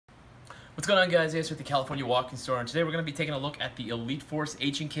What's going on, guys? Isaias with the California Walking Store, and today we're going to be taking a look at the Elite Force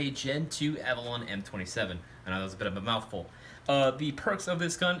H&K Gen 2 Avalon M27. I know that was a bit of a mouthful. The perks of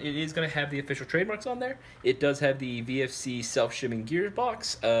this gun, it is going to have the official trademarks on there. It does have the VFC self-shimming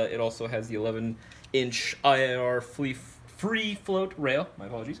gearbox. It also has the 11-inch IR free float rail. My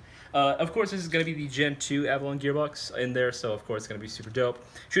apologies. Of course, this is going to be the Gen 2 Avalon gearbox in there, so of course it's going to be super dope.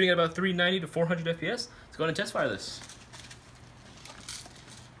 Shooting at about 390 to 400 FPS. Let's go ahead and test fire this.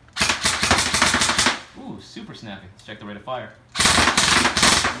 Ooh, super snappy. Let's check the rate of fire.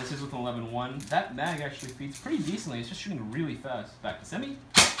 And this is with an 11.1. That mag actually feeds pretty decently. It's just shooting really fast. Back to semi.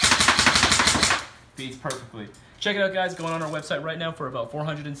 Feeds perfectly. Check it out, guys. Going on our website right now for about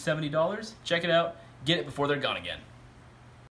 $470. Check it out. Get it before they're gone again.